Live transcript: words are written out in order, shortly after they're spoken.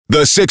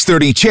The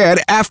 6:30 CHED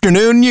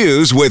Afternoon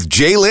News with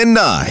J'lyn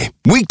Nye.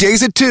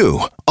 Weekdays at 2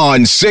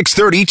 on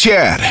 6:30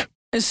 CHED.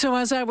 So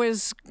as I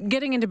was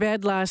getting into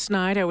bed last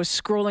night, I was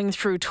scrolling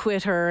through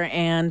Twitter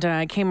and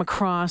I came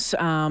across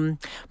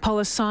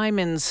Paula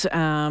Simons'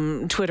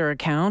 Twitter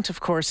account. Of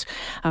course,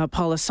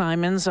 Paula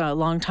Simons, a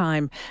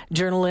longtime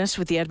journalist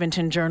with the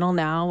Edmonton Journal,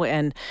 now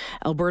an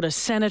Alberta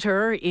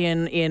senator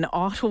in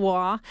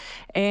Ottawa.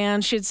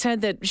 And she had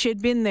said that she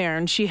had been there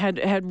and she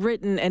had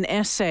written an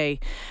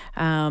essay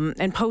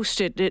and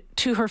posted it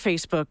to her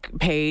Facebook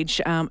page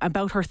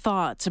about her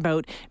thoughts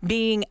about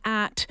being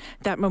at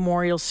that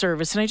memorial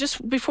service. And I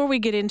just, before we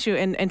get into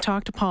and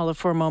talk to Paula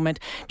for a moment,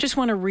 just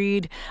want to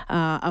read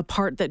a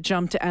part that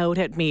jumped out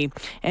at me.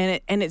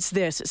 And it's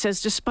this. It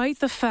says, despite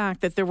the fact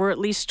that there were at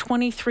least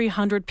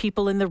 2,300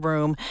 people in the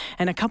room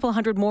and a couple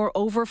hundred more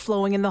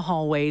overflowing in the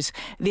hallways,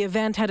 the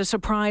event had a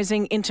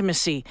surprising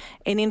intimacy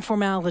and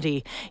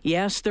informality.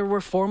 Yes, there were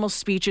formal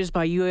speeches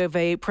by U of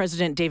A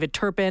President David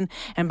Turpin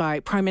and by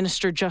Prime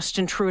Minister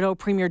Justin Trudeau,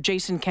 Premier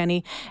Jason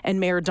Kenney, and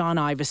Mayor Don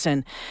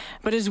Iveson.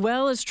 But as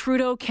well as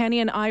Trudeau, Kenney,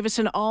 and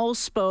Iveson all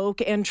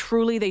spoke, and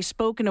truly they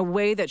spoke in a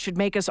way that should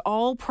make us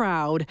all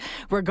proud,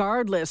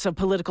 regardless of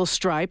political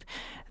stripe,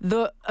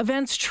 the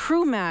event's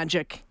true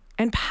magic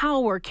and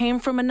power came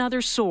from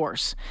another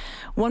source.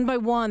 One by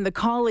one, the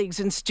colleagues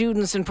and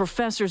students and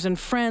professors and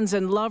friends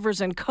and lovers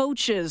and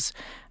coaches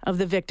of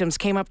the victims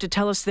came up to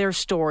tell us their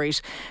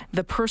stories,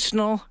 the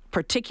personal,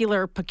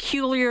 particular,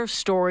 peculiar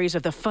stories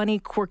of the funny,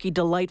 quirky,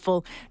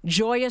 delightful,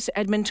 joyous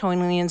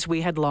Edmontonians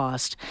we had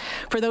lost.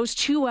 For those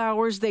 2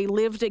 hours, they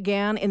lived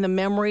again in the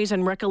memories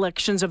and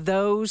recollections of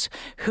those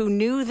who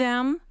knew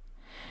them,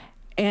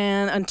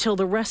 and until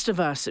the rest of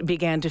us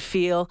began to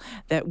feel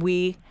that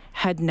we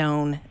had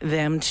known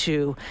them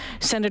too.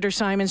 Senator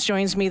Simons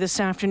joins me this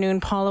afternoon.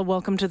 Paula,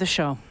 welcome to the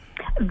show.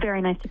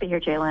 Very nice to be here,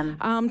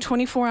 J'lyn.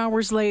 24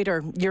 hours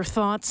later, your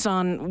thoughts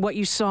on what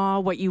you saw,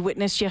 what you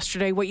witnessed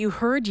yesterday, what you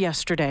heard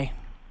yesterday?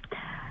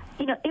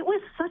 You know, it was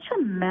such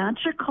a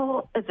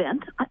magical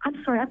event.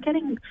 I'm sorry, I'm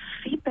getting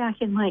feedback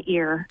in my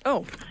ear.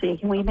 Oh. Let's see,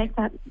 can we make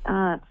that,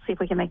 see if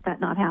we can make that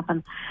not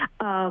happen.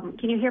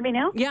 Can you hear me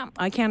now? Yeah,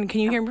 I can.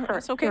 Can you hear me?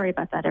 That's okay. Sorry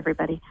about that,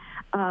 everybody.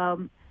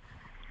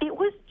 It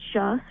was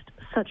just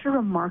such a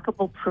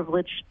remarkable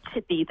privilege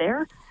to be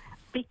there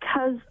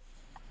because,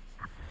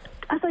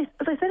 as I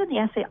said in the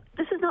essay,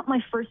 this is not my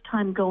first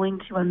time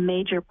going to a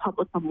major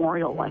public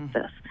memorial like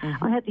this.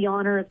 I had the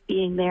honor of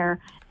being there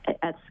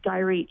at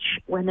Skyreach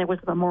when there was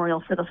a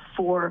memorial for the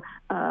 4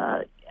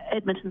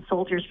 Edmonton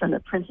soldiers from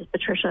the Princess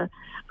Patricia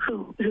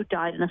who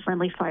died in a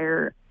friendly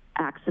fire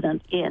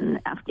accident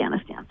in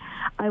Afghanistan.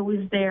 I was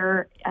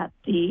there at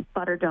the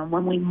Butterdome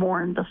when we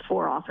mourned the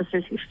 4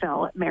 officers who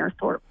fell at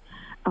Mayerthorpe,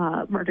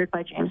 murdered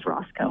by James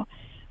Roscoe.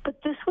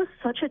 But this was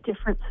such a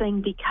different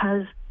thing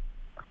because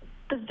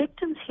the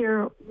victims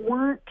here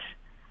weren't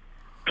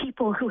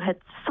people who had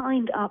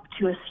signed up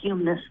to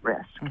assume this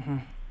risk.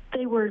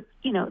 They were,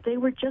 they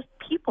were just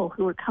people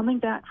who were coming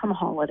back from a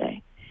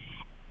holiday.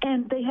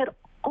 And they had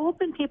all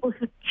been people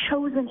who'd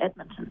chosen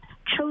Edmonton,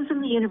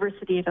 chosen the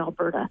University of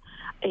Alberta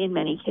in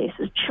many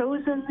cases,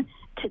 chosen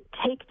to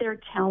take their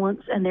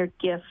talents and their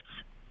gifts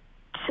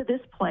to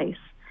this place,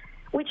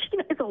 which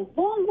is a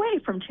long way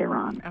from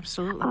Tehran.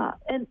 Absolutely.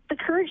 And the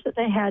courage that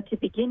they had to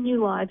begin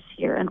new lives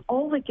here and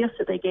all the gifts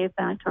that they gave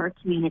back to our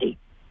community.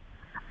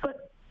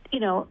 But,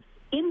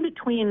 in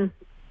between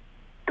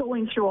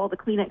going through all the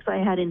Kleenex I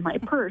had in my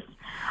purse,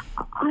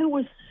 I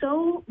was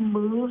so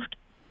moved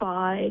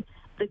by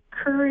the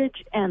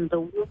courage and the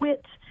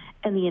wit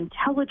and the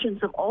intelligence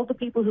of all the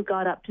people who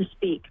got up to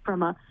speak,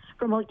 from a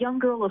young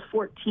girl of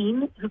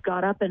 14 who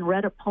got up and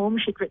read a poem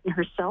she'd written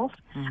herself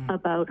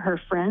about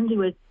her friend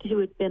who had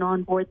been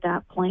on board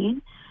that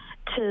plane,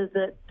 to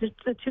the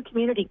 2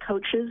 community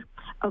coaches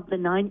of the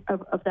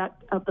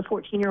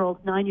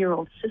 14-year-old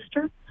 9-year-old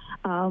sister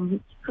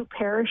who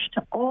perished,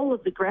 to all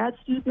of the grad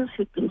students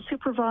who'd been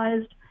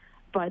supervised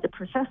by the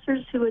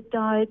professors who had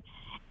died,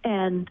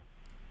 and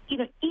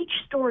each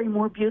story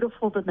more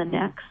beautiful than the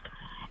next.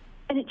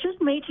 And it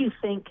just made you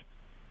think,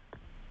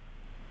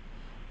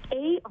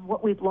 A, of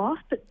what we've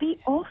lost, but B,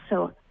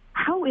 also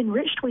how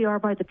enriched we are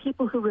by the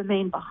people who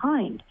remain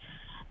behind,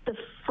 the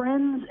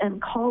friends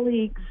and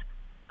colleagues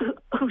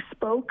who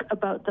spoke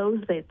about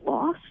those they'd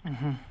lost.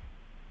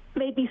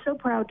 Made me so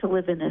proud to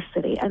live in this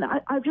city. And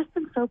I've just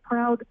been so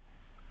proud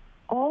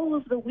all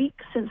of the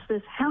weeks since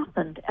this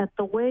happened at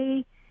the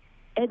way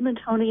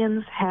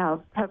Edmontonians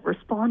have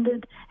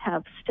responded,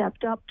 have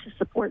stepped up to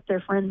support their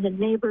friends and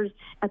neighbors,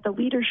 at the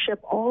leadership.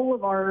 All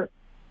of our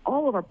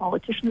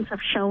politicians have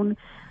shown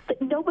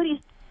that nobody's,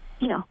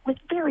 with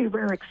very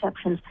rare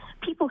exceptions,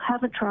 people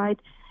haven't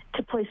tried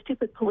to play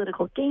stupid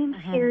political games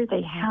here.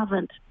 They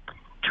haven't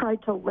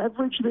tried to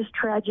leverage this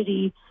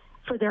tragedy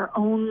for their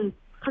own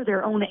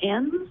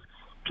ends.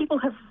 People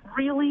have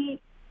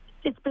really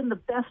it's been the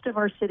best of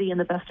our city and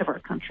the best of our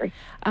country.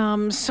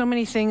 So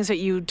many things that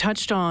you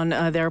touched on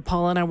there,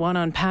 Paula, and I want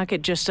to unpack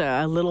it just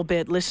a little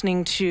bit.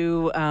 Listening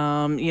to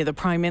the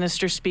Prime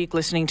Minister speak,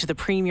 listening to the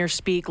Premier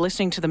speak,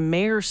 listening to the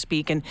Mayor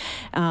speak, and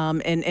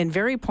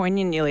very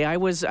poignantly, I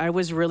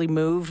was really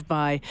moved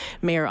by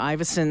Mayor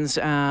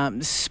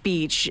Iveson's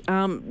speech.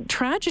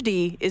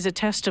 Tragedy is a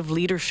test of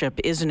leadership,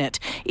 isn't it?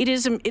 It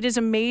is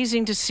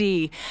amazing to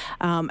see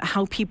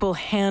how people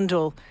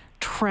handle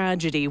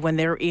tragedy when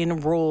they're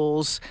in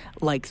roles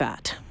like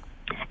that.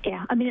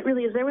 Yeah, I mean, it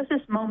really is. There was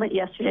this moment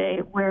yesterday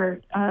where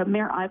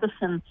Mayor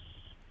Iveson,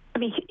 I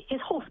mean, his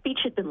whole speech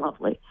had been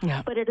lovely,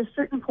 but at a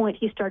certain point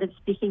he started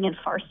speaking in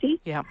Farsi.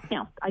 Yeah.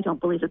 Now, I don't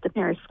believe that the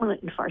mayor is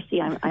fluent in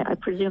Farsi. I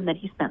presume that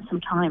he spent some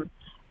time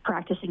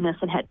practicing this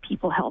and had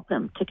people help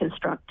him to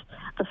construct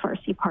the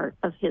Farsi part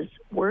of his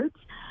words.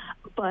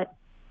 But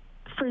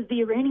for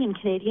the Iranian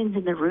Canadians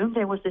in the room,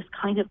 there was this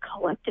kind of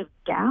collective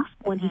gasp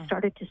when he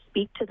started to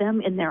speak to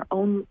them in their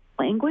own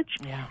language.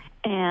 Yeah.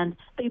 And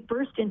they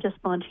burst into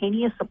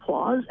spontaneous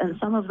applause, and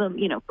some of them,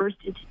 burst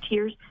into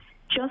tears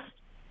just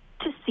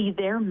to see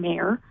their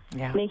mayor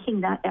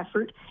making that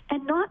effort,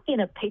 and not in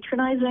a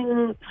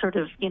patronizing sort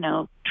of,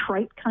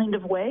 trite kind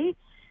of way,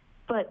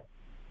 but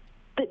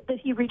that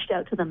he reached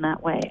out to them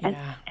that way.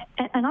 Yeah.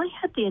 And I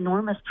had the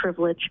enormous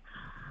privilege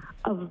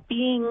of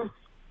being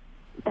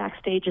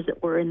backstage, as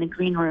it were, in the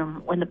green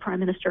room when the Prime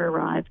Minister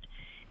arrived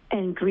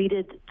and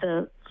greeted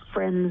the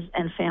friends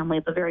and family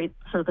of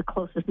the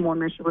closest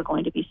mourners who were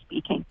going to be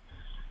speaking.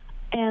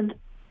 And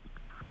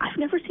I've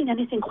never seen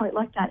anything quite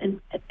like that. And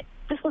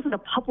this wasn't a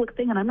public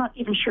thing, and I'm not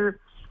even sure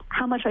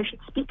how much I should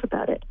speak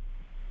about it.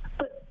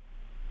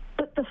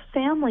 But the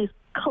families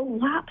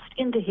collapsed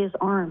into his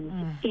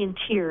arms in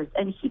tears,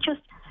 and he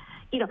just,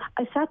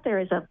 I sat there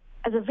as a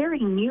very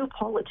new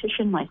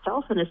politician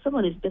myself, and as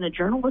someone who's been a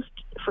journalist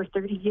for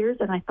 30 years,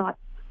 and I thought,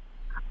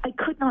 I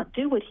could not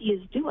do what he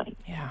is doing.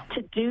 Yeah.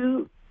 To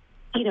do,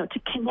 to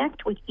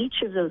connect with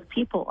each of those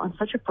people on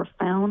such a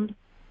profound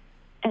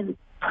and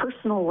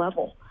personal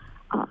level.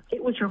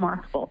 It was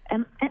remarkable.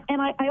 And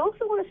I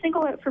also want to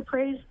single out for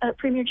praise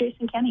Premier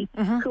Jason Kenney,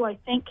 who I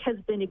think has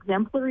been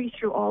exemplary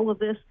through all of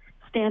this,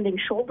 standing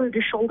shoulder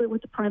to shoulder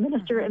with the Prime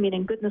Minister. I mean,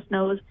 and goodness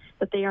knows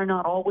that they are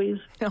not always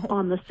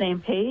on the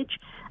same page.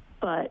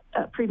 But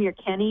Premier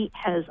Kenney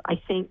has,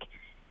 I think,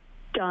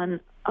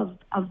 done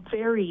a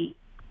very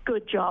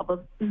good job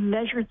of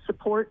measured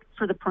support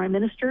for the Prime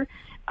Minister,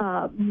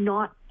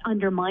 not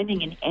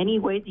undermining in any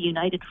way the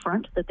united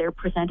front that they're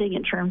presenting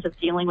in terms of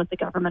dealing with the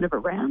government of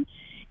Iran.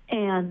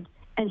 And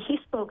he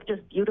spoke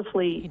just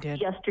beautifully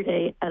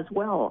yesterday as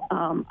well.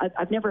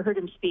 I've never heard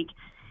him speak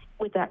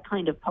with that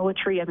kind of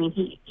poetry. I mean,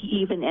 he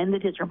even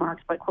ended his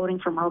remarks by quoting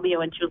from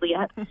Romeo and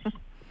Juliet.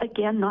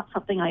 Again, not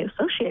something I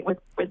associate with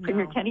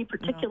Premier Kenney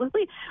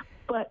particularly,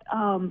 but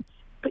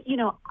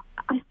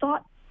I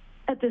thought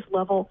at this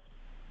level,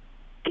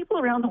 people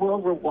around the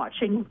world were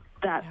watching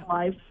that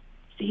live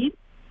feed.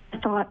 I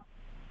thought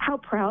how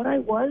proud I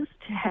was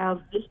to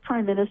have this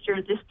Prime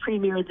Minister, this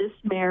Premier, this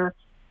Mayor,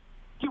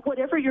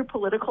 whatever your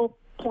political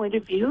point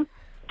of view,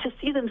 to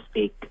see them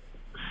speak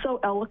so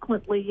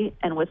eloquently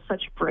and with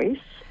such grace.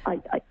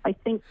 I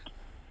think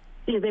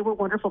they were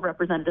wonderful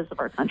representatives of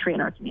our country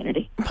and our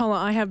community. Paula,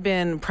 I have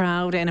been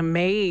proud and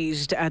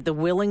amazed at the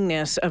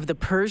willingness of the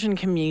Persian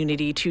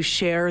community to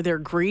share their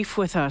grief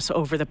with us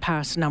over the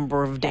past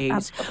number of days.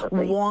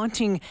 Absolutely.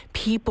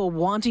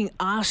 Wanting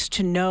us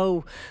to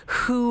know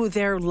who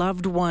their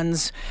loved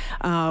ones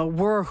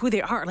were, who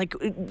they are. Like,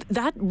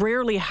 that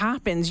rarely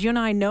happens. You and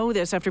I know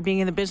this after being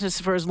in the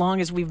business for as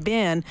long as we've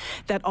been,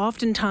 that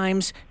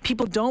oftentimes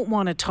people don't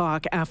want to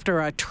talk after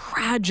a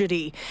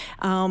tragedy.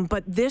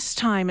 But this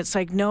time it's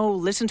like, no,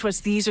 listen to us.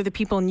 These are the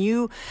people, and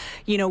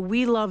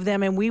we love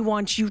them, and we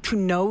want you to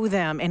know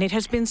them. And it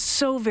has been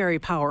so very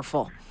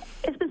powerful.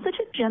 It's been such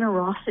a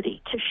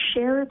generosity to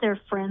share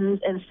their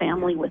friends and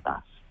family with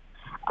us.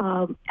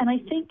 And I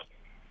think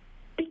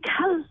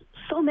because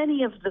so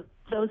many of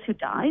those who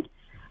died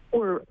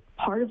were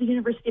part of the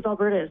University of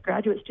Alberta as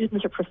graduate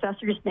students or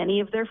professors, many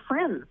of their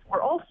friends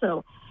were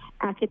also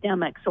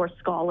academics or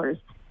scholars.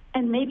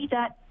 And maybe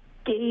that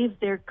gave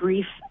their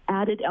grief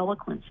added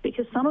eloquence,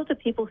 because some of the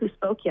people who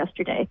spoke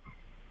yesterday,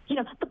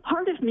 the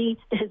part of me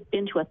that has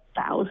been to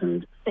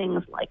 1,000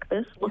 things like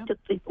this, looked at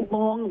the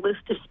long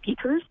list of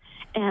speakers,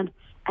 and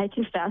I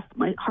confess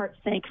my heart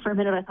sank for a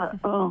minute. I thought,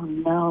 oh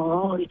no,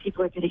 all of these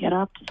people are going to get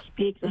up to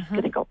speak. This is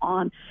going to go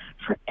on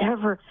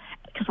forever,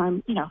 because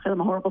I'm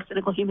a horrible,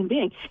 cynical human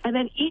being. And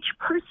then each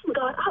person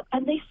got up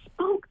and they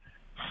spoke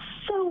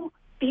so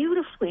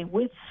beautifully,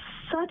 with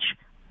such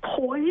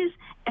poise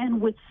and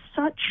with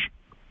such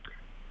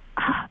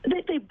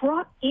they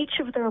brought each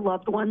of their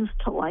loved ones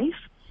to life.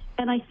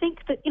 And I think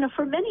that,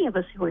 for many of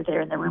us who were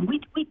there in the room,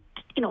 we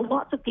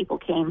lots of people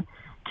came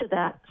to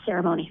that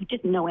ceremony who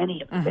didn't know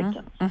any of the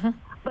victims.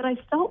 But I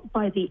felt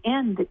by the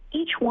end that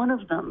each one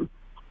of them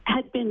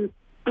had been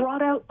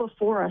brought out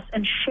before us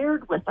and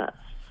shared with us.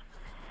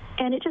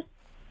 And it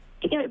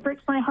it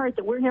breaks my heart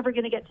that we're never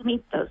going to get to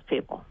meet those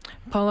people.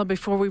 Paula,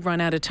 before we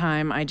run out of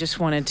time, I just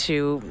wanted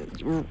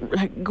to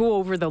go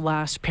over the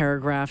last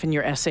paragraph in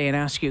your essay and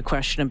ask you a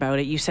question about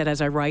it. You said,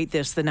 as I write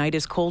this, the night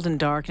is cold and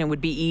dark and it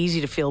would be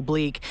easy to feel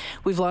bleak.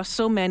 We've lost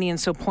so many and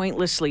so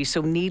pointlessly,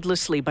 so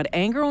needlessly, but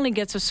anger only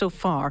gets us so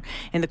far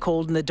in the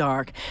cold and the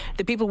dark.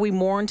 The people we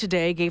mourn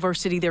today gave our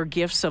city their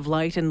gifts of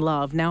light and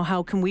love. Now,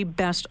 how can we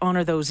best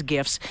honor those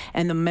gifts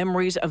and the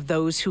memories of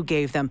those who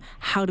gave them?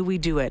 How do we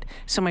do it?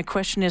 So my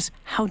question is,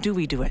 how do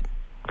we do it?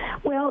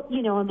 Well,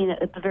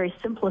 at the very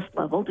simplest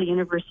level, the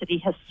university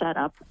has set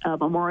up a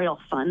memorial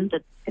fund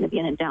that's going to be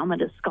an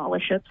endowment of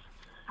scholarships.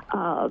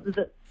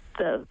 The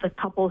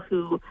couple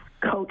who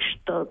coached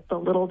the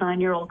little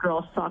 9-year-old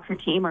girl's soccer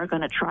team are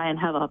going to try and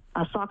have a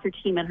soccer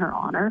team in her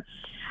honor.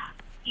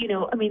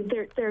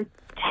 They're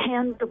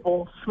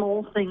tangible,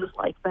 small things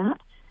like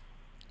that.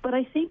 But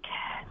I think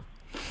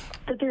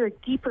that there are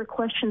deeper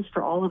questions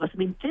for all of us.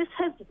 This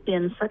has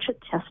been such a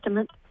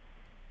testament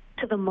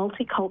to the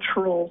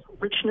multicultural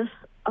richness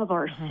of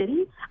our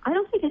city. I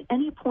don't think at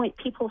any point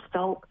people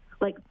felt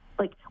like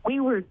we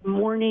were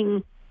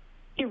mourning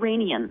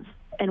Iranians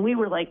and we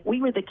were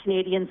the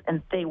Canadians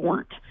and they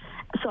weren't.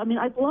 So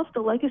I'd love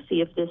the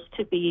legacy of this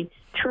to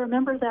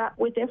remember that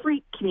with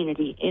every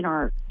community in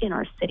our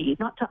city,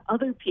 not to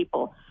other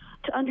people,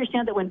 to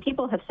understand that when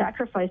people have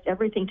sacrificed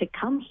everything to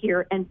come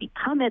here and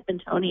become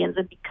Edmontonians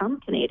and become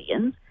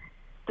Canadians,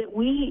 that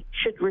we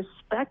should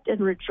respect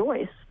and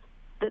rejoice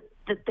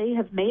that they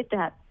have made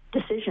that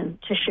decision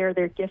to share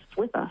their gifts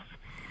with us.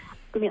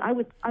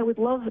 I would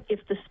love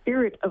if the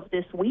spirit of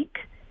this week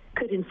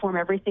could inform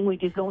everything we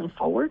do going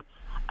forward.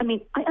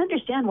 I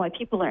understand why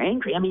people are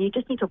angry. You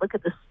just need to look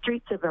at the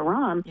streets of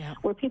Iran,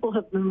 where people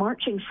have been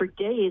marching for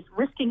days,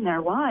 risking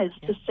their lives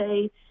to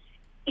say,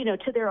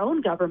 to their own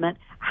government,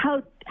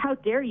 how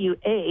dare you,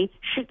 A,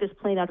 shoot this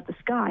plane out of the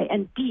sky,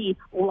 and B,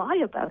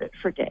 lie about it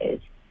for days.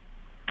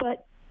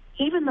 But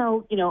even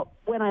though,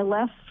 when I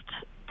left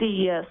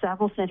the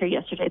Saville Center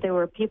yesterday, there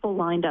were people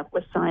lined up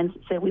with signs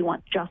that say, we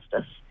want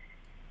justice.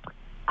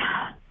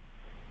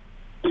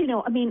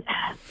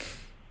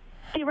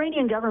 The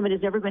Iranian government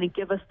is never going to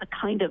give us the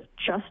kind of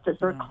justice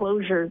or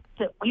closure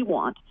that we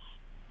want.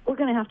 We're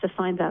going to have to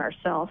find that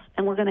ourselves,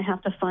 and we're going to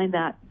have to find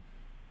that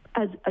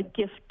as a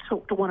gift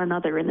to one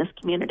another in this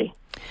community.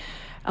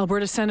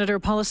 Alberta Senator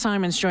Paula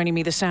Simons joining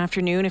me this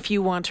afternoon. If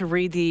you want to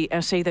read the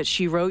essay that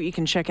she wrote, you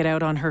can check it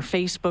out on her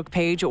Facebook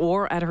page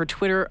or at her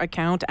Twitter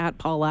account at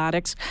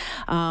PaulaAddicts.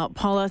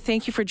 Paula,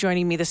 thank you for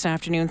joining me this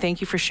afternoon.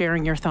 Thank you for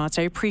sharing your thoughts.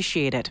 I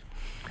appreciate it.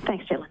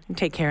 Thanks, J'lyn.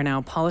 Take care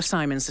now. Paula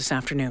Simons this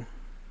afternoon.